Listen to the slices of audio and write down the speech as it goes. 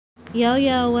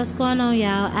Yo, what's going on,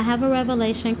 y'all? I have a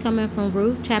revelation coming from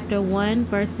Ruth chapter 1,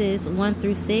 verses 1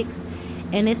 through 6,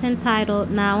 and it's entitled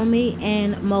Naomi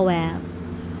and Moab.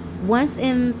 Once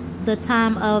in the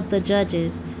time of the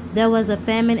judges, there was a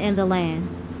famine in the land.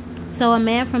 So a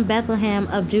man from Bethlehem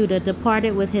of Judah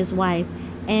departed with his wife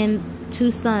and 2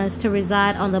 sons to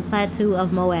reside on the plateau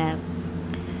of Moab.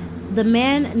 The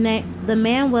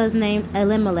man was named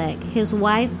Elimelech, his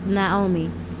wife Naomi,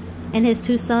 and his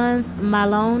 2 sons,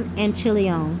 Mahlon and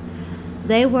Chilion.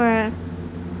 They were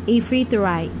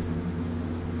Ephrathites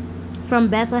from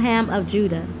Bethlehem of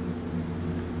Judah.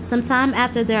 Sometime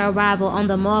after their arrival on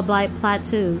the Moabite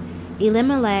plateau,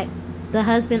 Elimelech, the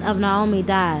husband of Naomi,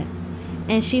 died,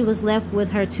 and she was left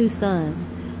with her 2 sons,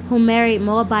 who married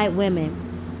Moabite women,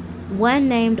 one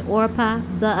named Orpah,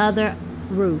 the other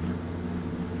Ruth.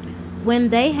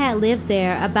 When they had lived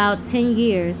there about 10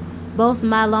 years, both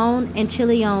Mahlon and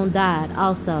Chilion died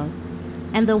also,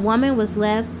 and the woman was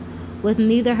left with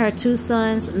neither her 2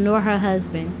 sons nor her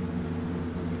husband.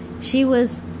 She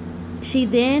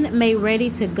then made ready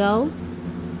to go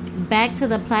back to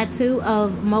the plateau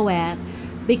of Moab,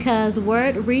 because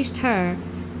word reached her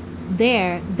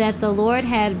there that the Lord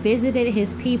had visited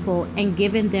his people and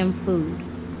given them food.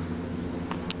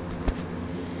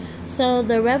 So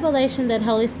the revelation that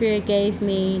Holy Spirit gave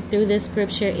me through this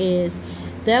scripture is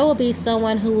there will be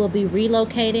someone who will be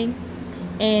relocating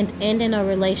and ending a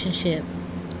relationship.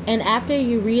 And after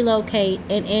you relocate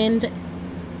and end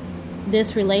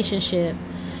this relationship,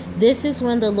 this is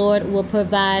when the Lord will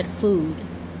provide food.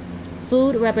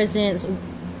 Food represents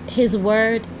his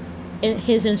word,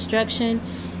 his instruction,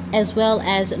 as well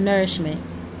as nourishment.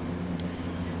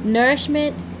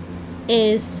 Nourishment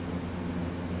is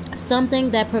something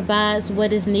that provides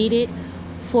what is needed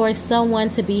for someone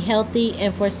to be healthy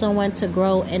and for someone to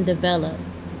grow and develop.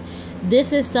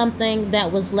 This is something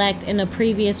that was lacked in a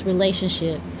previous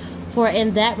relationship, for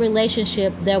in that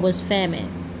relationship there was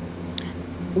famine,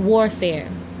 warfare,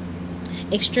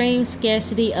 extreme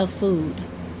scarcity of food,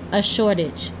 a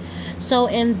shortage. So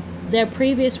in their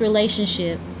previous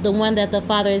relationship, the one that the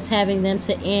Father is having them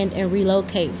to end and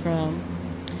relocate from,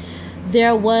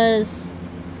 there was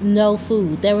no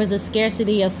food. There was a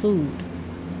scarcity of food,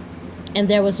 and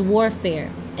there was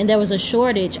warfare, and there was a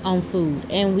shortage on food.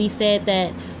 And we said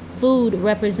that food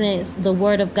represents the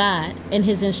word of God and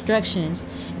his instructions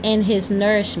and his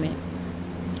nourishment.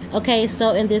 Okay, so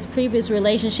in this previous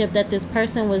relationship that this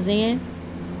person was in,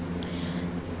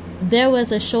 there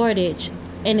was a shortage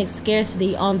and a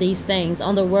scarcity on these things,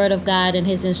 on the word of God and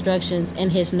his instructions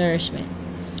and his nourishment.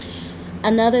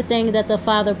 Another thing that the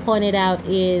Father pointed out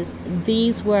is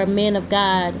these were men of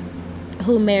God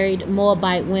who married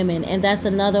Moabite women, and that's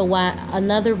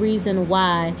another reason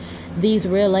why these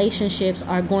relationships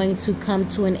are going to come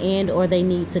to an end, or they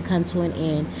need to come to an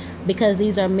end, because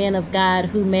these are men of God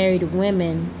who married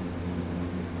women,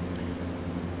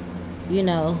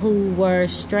 who were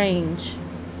strange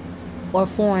or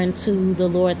foreign to the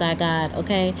Lord thy God.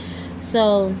 Okay,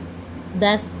 so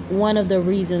that's one of the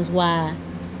reasons why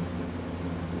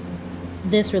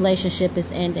this relationship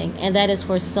is ending, and that is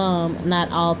for some,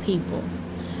 not all people.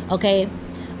 Okay,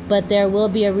 but there will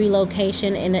be a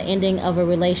relocation and the ending of a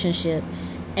relationship,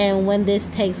 and when this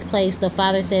takes place, the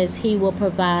Father says he will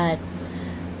provide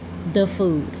the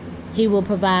food, he will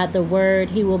provide the word,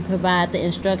 he will provide the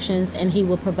instructions, and he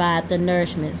will provide the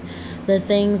nourishments, the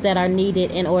things that are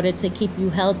needed in order to keep you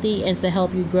healthy and to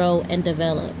help you grow and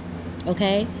develop.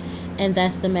 Okay, and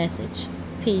that's the message.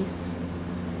 Peace.